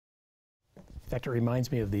fact, it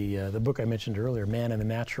reminds me of the book I mentioned earlier, Man in the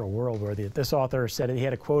Natural World, where this author said, he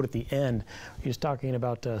had a quote at the end. He was talking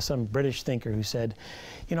about some British thinker who said,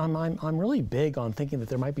 you know, I'm really big on thinking that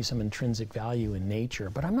there might be some intrinsic value in nature,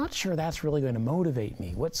 but I'm not sure that's really going to motivate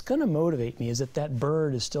me. What's going to motivate me is that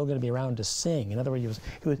bird is still going to be around to sing. In other words,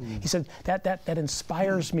 he said that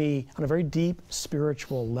inspires me on a very deep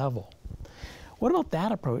spiritual level. What about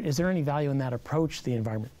that approach? Is there any value in that approach to the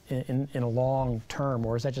environment in a long term,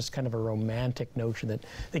 or is that just kind of a romantic notion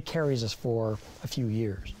that carries us for a few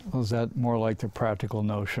years? Well, is that more like the practical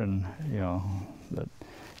notion, you know, that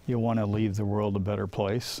you want to leave the world a better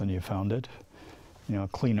place than you found it? You know,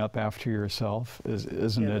 clean up after yourself.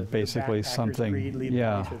 Isn't it basically something?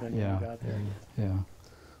 Yeah.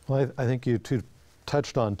 Well, I think you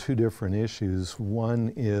touched on two different issues.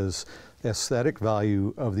 One is aesthetic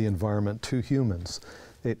value of the environment to humans.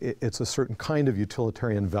 It's a certain kind of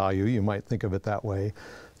utilitarian value, you might think of it that way,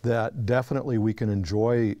 that definitely we can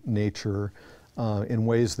enjoy nature in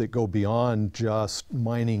ways that go beyond just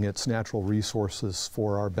mining its natural resources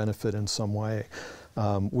for our benefit in some way.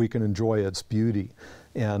 We can enjoy its beauty.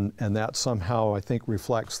 And that somehow, I think,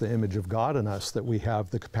 reflects the image of God in us, that we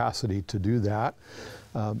have the capacity to do that.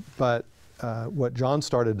 But what John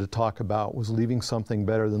started to talk about was leaving something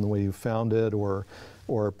better than the way you found it, or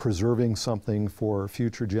preserving something for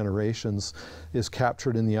future generations, is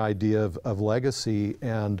captured in the idea of legacy,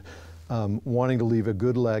 and wanting to leave a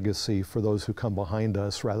good legacy for those who come behind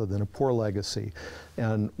us rather than a poor legacy.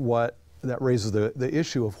 And what that raises the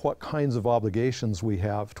issue of what kinds of obligations we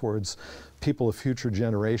have towards people of future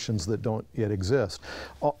generations that don't yet exist.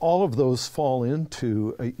 All of those fall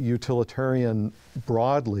into a utilitarian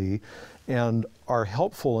broadly and are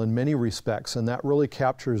helpful in many respects, and that really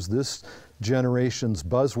captures this generation's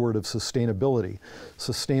buzzword of sustainability.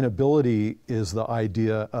 Sustainability is the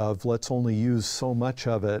idea of let's only use so much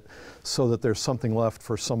of it so that there's something left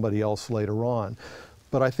for somebody else later on.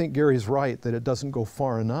 But I think Gary's right that it doesn't go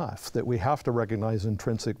far enough, that we have to recognize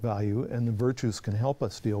intrinsic value, and the virtues can help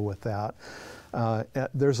us deal with that.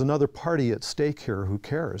 There's another party at stake here who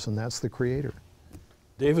cares, and that's the Creator.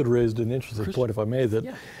 David raised an interesting point, if I may,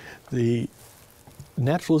 that the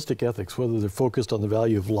naturalistic ethics, whether they're focused on the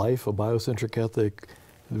value of life, a biocentric ethic,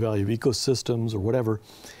 the value of ecosystems or whatever,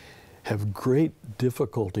 have great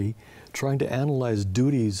difficulty trying to analyze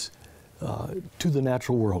duties to the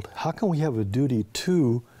natural world. How can we have a duty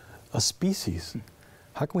to a species?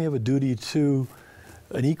 How can we have a duty to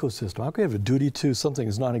an ecosystem? How can we have a duty to something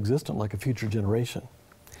that's non-existent like a future generation?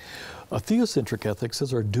 A theocentric ethic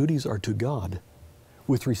says our duties are to God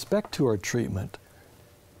with respect to our treatment,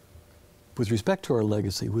 with respect to our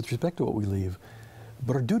legacy, with respect to what we leave.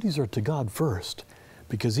 But our duties are to God first,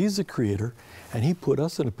 because He's the Creator, and He put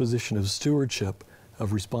us in a position of stewardship,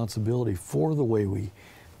 of responsibility for the way we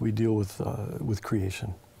deal with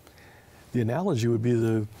creation. The analogy would be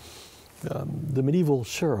the medieval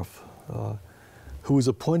sheriff who was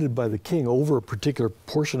appointed by the king over a particular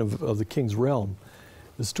portion of the king's realm.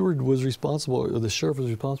 The steward was responsible, or the sheriff was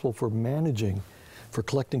responsible for managing, for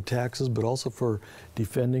collecting taxes, but also for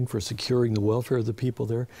defending, for securing the welfare of the people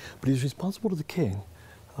there. But he's responsible to the king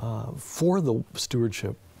for the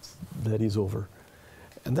stewardship that he's over.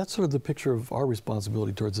 And that's sort of the picture of our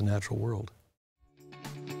responsibility towards the natural world.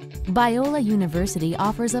 Biola University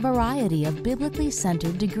offers a variety of biblically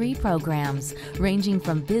centered degree programs, ranging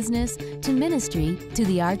from business to ministry to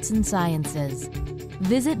the arts and sciences.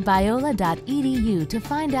 Visit biola.edu to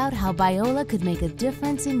find out how Biola could make a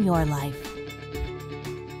difference in your life.